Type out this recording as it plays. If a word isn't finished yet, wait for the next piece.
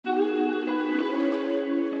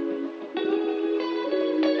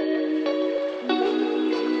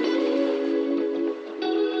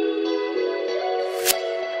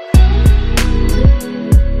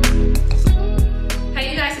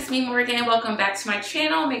again, welcome back to my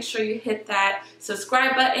channel. Make sure you hit that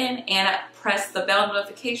subscribe button and press the bell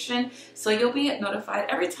notification so you'll be notified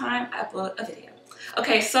every time I upload a video.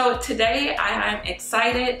 Okay, so today I am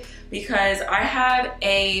excited because I have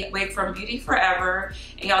a wig from Beauty Forever,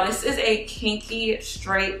 and y'all, this is a Kinky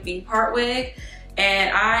Straight V-part wig, and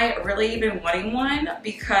I really been wanting one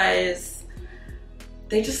because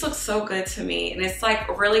they just look so good to me, and it's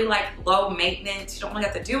like really like low maintenance. You don't really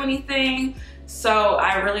have to do anything, so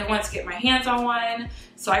I really want to get my hands on one.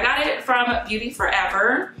 So I got it from Beauty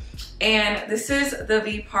Forever, and this is the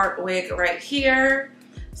V-part wig right here.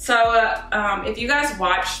 So if you guys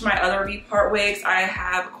watched my other V-part wigs, I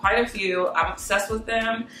have quite a few. I'm obsessed with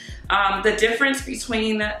them. The difference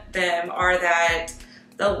between them are that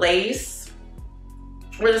the lace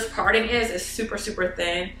where this parting is super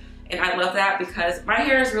thin, and I love that because my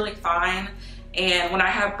hair is really fine, and when I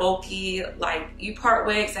have bulky like U-part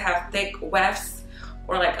wigs that have thick wefts,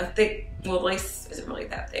 or like a thick, well, lace isn't really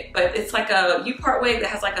that thick, but it's like a U-part wig that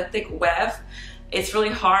has like a thick weft, it's really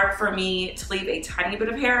hard for me to leave a tiny bit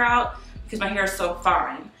of hair out because my hair is so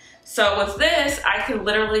fine. So with this, I can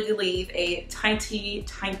literally leave a tiny bit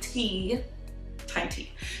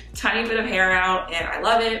of hair out, and I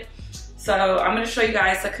love it. So I'm gonna show you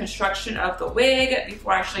guys the construction of the wig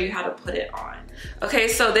before I show you how to put it on. Okay,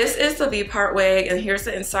 so this is the V-part wig, and here's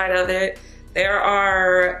the inside of it. There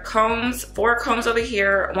are combs, 4 combs over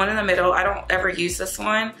here, 1 in the middle. I don't ever use this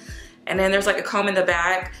one. And then there's like a comb in the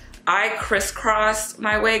back. I crisscrossed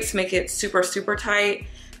my wig to make it super tight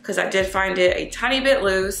because I did find it a tiny bit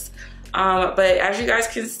loose. But as you guys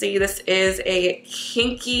can see, this is a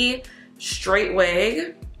Kinky Straight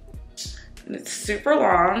wig, and it's super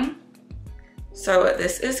long. So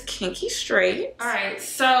this is Kinky Straight. All right,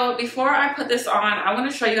 so before I put this on, I want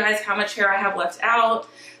to show you guys how much hair I have left out.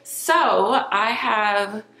 So I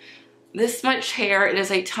have this much hair. It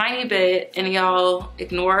is a tiny bit, and y'all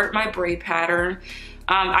ignore my braid pattern.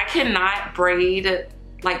 I cannot braid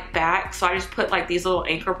like back, so I just put like these little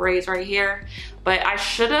anchor braids right here. But I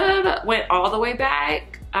should have went all the way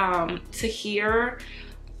back to here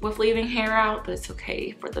with leaving hair out, but it's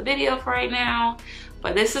okay for the video for right now.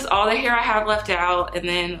 But this is all the hair I have left out, and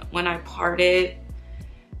then when I part it,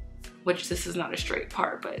 which this is not a straight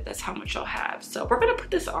part, but that's how much I'll have. So we're gonna put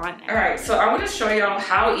this on now. All right, so I wanna show y'all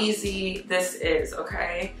how easy this is,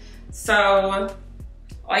 okay? So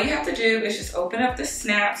all you have to do is just open up the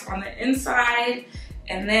snaps on the inside,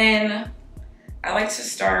 and then I like to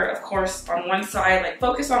start, of course, on one side, like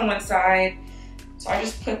focus on one side. So I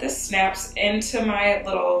just put the snaps into my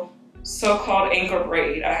little so-called anchor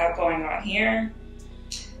braid I have going on here,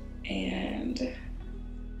 and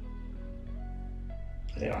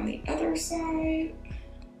put it on the other side,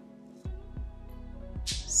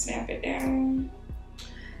 snap it down.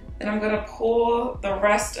 Then I'm gonna pull the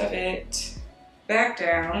rest of it back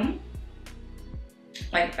down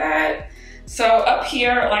like that. So up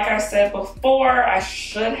here, like I said before, I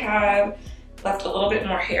should have left a little bit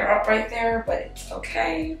more hair out right there, but it's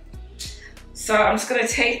okay. So I'm just gonna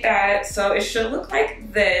take that. So it should look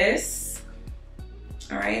like this.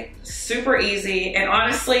 All right, super easy. And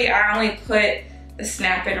honestly, I only put the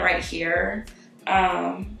snap in right here.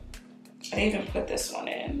 I didn't even put this one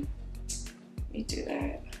in. Let me do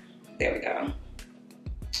that. There we go.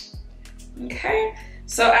 Okay,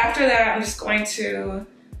 so after that, I'm just going to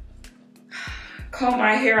comb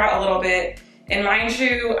my hair out a little bit. And mind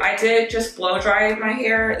you, I did just blow dry my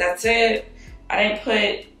hair, that's it. I didn't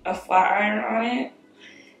put a flat iron on it.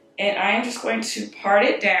 And I am just going to part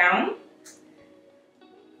it down.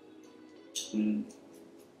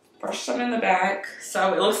 Brush some in the back.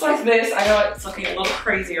 So it looks like this. I know it's looking a little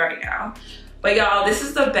crazy right now. But y'all, this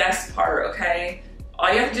is the best part, okay?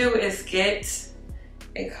 All you have to do is get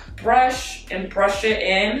a brush and brush it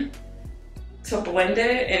in to blend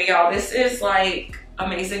it. And y'all, this is like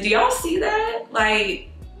amazing. Do y'all see that? Like,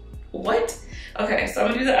 what? Okay, so I'm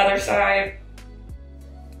gonna do the other side.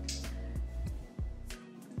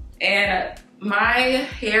 And my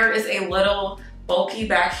hair is a little bulky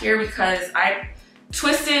back here because I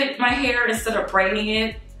twisted my hair instead of braiding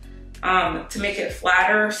it to make it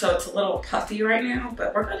flatter, so it's a little puffy right now,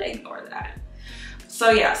 but we're gonna ignore that. So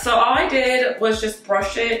yeah, so all I did was just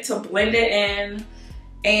brush it to blend it in.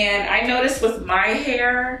 And I noticed with my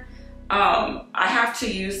hair, I have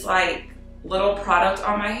to use like little product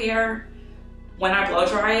on my hair when I blow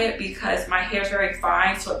dry it because my hair is very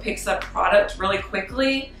fine, so it picks up product really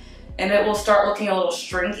quickly, and it will start looking a little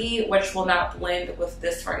stringy, which will not blend with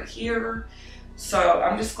this right here. So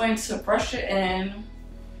I'm just going to brush it in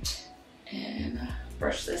and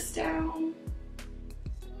brush this down.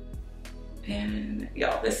 And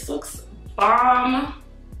y'all, this looks bomb.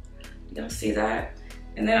 You'll see that.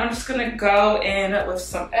 And then I'm just gonna go in with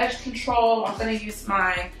some edge control. I'm gonna use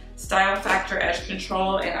my Style Factor edge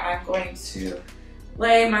control, and I'm going to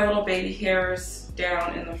lay my little baby hairs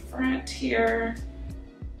down in the front here.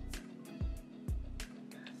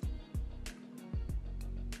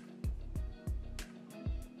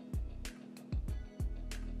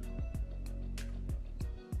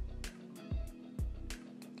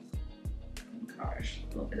 Gosh, a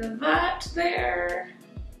little bit of that there.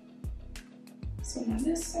 Some on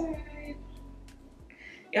this side.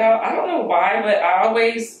 Y'all, I don't know why, but I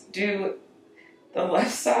always do the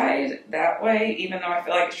left side that way, even though I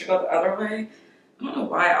feel like it should go the other way. I don't know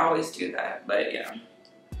why I always do that, but yeah.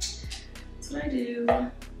 That's what I do.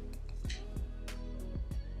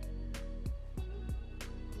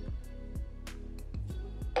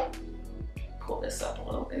 Pull this up a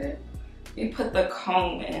little bit. Let me put the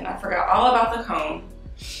comb in. I forgot all about the comb.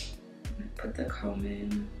 Put the comb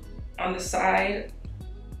in on the side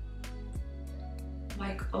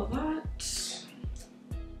like a lot.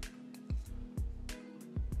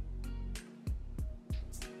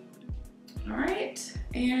 All right,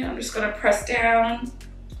 and I'm just gonna press down,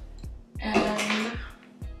 and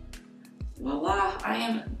voila, I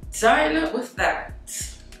am done with that.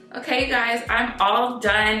 Okay guys, I'm all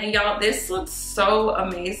done, and y'all, this looks so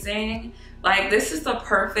amazing. Like, this is the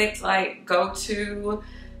perfect like go-to.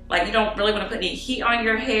 Like, you don't really want to put any heat on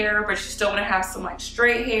your hair, but you still want to have some like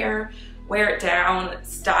straight hair, wear it down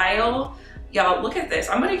style. Y'all, look at this.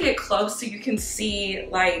 I'm going to get close so you can see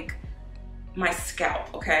like my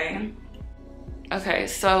scalp, okay? Okay,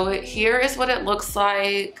 so here is what it looks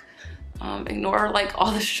like. Ignore like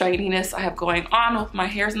all the shininess I have going on with my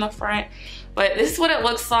hairs in the front. But this is what it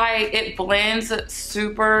looks like. It blends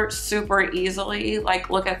super, super easily. Like,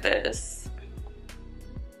 look at this.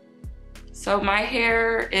 So my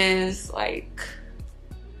hair is like,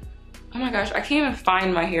 oh my gosh, I can't even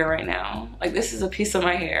find my hair right now. Like, this is a piece of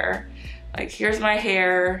my hair. Like, here's my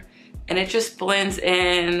hair, and it just blends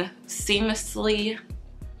in seamlessly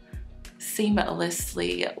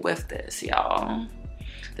with this, y'all.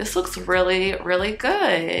 This looks really, really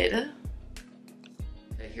good.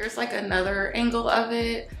 Here's like another angle of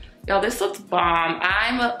it. Y'all, this looks bomb.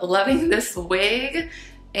 I'm loving this wig,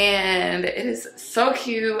 and it is so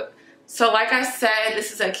cute. So like I said,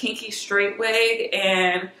 this is a Kinky Straight wig,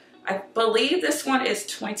 and I believe this one is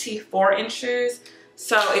 24 inches.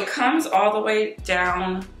 So it comes all the way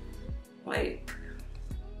down like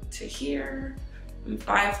to here. I'm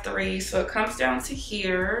 5'3", so it comes down to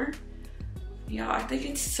here. Y'all, I think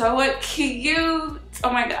it's so cute. Oh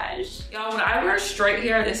my gosh. Y'all, when I wear straight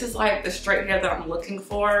hair, this is like the straight hair that I'm looking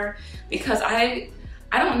for, because I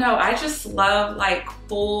don't know, I just love like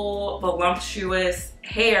full voluptuous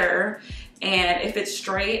hair, and if it's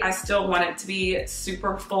straight, I still want it to be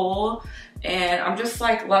super full, and I'm just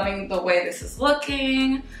like loving the way this is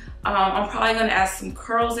looking. I'm probably gonna add some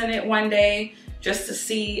curls in it one day just to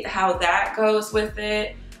see how that goes with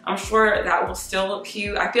it. I'm sure that will still look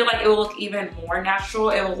cute. I feel like it will look even more natural.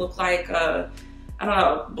 It will look like a, I don't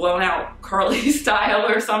know, blown out curly style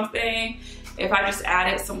or something if I just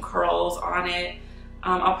added some curls on it.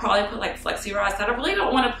 I'll probably put like flexi rods. I really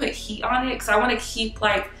don't want to put heat on it because I want to keep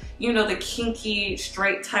like, you know, the kinky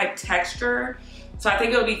straight type texture. So I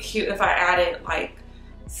think it would be cute if I added like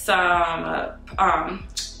some,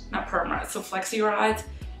 not perm rods, some flexi rods,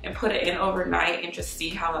 and put it in overnight and just see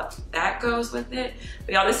how that goes with it.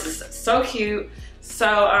 But y'all, this is so cute. So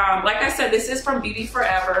like I said, this is from Beauty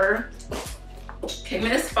Forever. Came in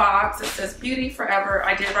this box. It says Beauty Forever.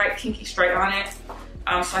 I did write Kinky Straight on it,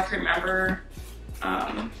 so I can remember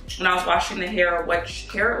when I was washing the hair which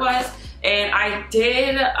hair it was. And I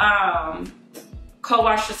did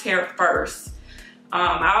co-wash this hair first.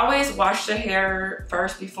 I always wash the hair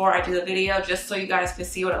first before I do the video, just so you guys can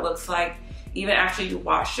see what it looks like even after you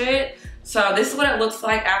wash it. So this is what it looks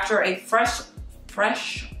like after a fresh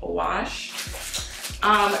wash.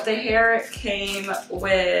 The hair came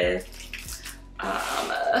with,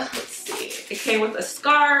 let's see, it came with a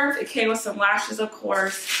scarf, it came with some lashes, of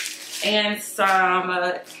course, and some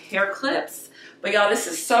hair clips. But y'all, this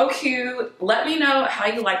is so cute. Let me know how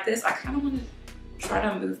you like this. I kind of want to try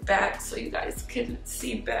to move back so you guys can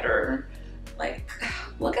see better. Like,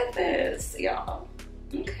 look at this, y'all.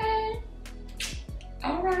 Okay.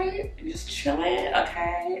 All right, just chilling,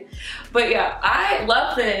 okay. But yeah, I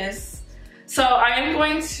love this. So I am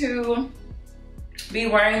going to be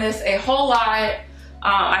wearing this a whole lot.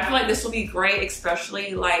 I feel like this will be great,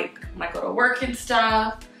 especially like when I go to work and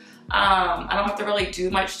stuff. I don't have to really do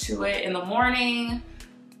much to it in the morning.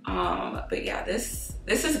 But yeah, this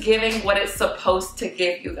is giving what it's supposed to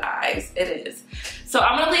give, you guys. It is. So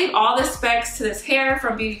I'm gonna leave all the specs to this hair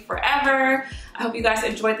from Beauty Forever. I hope you guys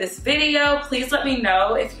enjoyed this video. Please let me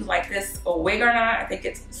know if you like this a wig or not. I think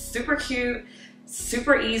it's super cute,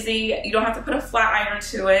 super easy. You don't have to put a flat iron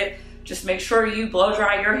to it. Just make sure you blow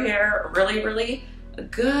dry your hair really, really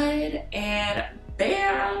good, and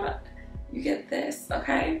bam, you get this,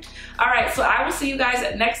 okay? All right, so I will see you guys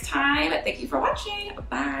next time. Thank you for watching.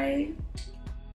 Bye.